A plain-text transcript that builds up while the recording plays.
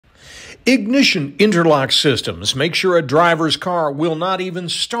Ignition interlock systems make sure a driver's car will not even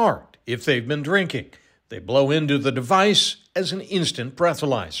start if they've been drinking. They blow into the device as an instant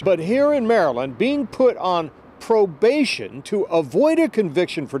breathalyzer. But here in Maryland, being put on probation to avoid a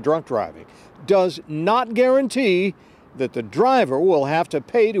conviction for drunk driving does not guarantee that the driver will have to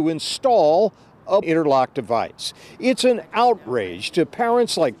pay to install an interlock device. It's an outrage to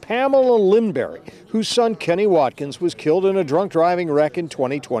parents like Pamela Lindberry, whose son Kenny Watkins was killed in a drunk driving wreck in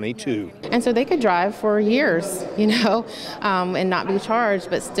 2022. And so they could drive for years, and not be charged,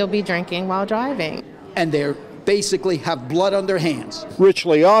 but still be drinking while driving. And they're basically have blood on their hands. Rich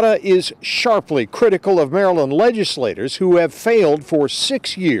Liotta is sharply critical of Maryland legislators who have failed for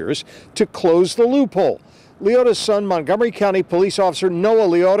 6 years to close the loophole. Liotta's son, Montgomery County police officer Noah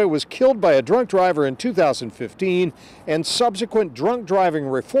Liotta, was killed by a drunk driver in 2015, and subsequent drunk driving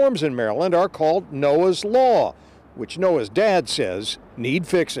reforms in Maryland are called Noah's Law, which Noah's dad says need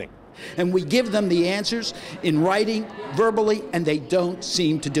fixing. And we give them the answers in writing, verbally, and they don't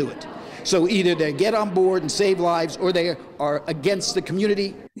seem to do it. So either they get on board and save lives, or they are against the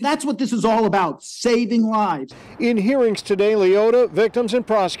community. That's what this is all about, saving lives. In hearings today, Liotta, victims, and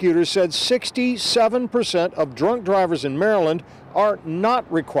prosecutors said 67% of drunk drivers in Maryland are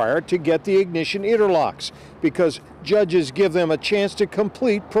not required to get the ignition interlocks because judges give them a chance to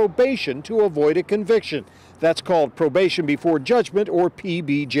complete probation to avoid a conviction. That's called probation before judgment, or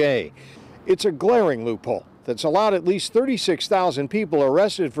PBJ. It's a glaring loophole that's allowed at least 36,000 people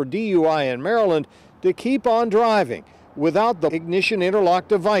arrested for DUI in Maryland to keep on driving without the ignition interlock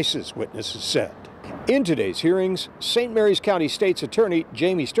devices, witnesses said. In today's hearings, St. Mary's County State's Attorney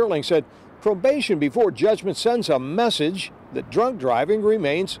Jamie Sterling said probation before judgment sends a message that drunk driving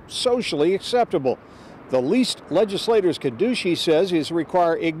remains socially acceptable. The least legislators can do, she says, is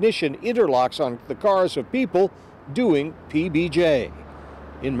require ignition interlocks on the cars of people doing PBJ.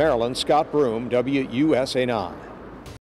 In Maryland, Scott Broom, WUSA 9.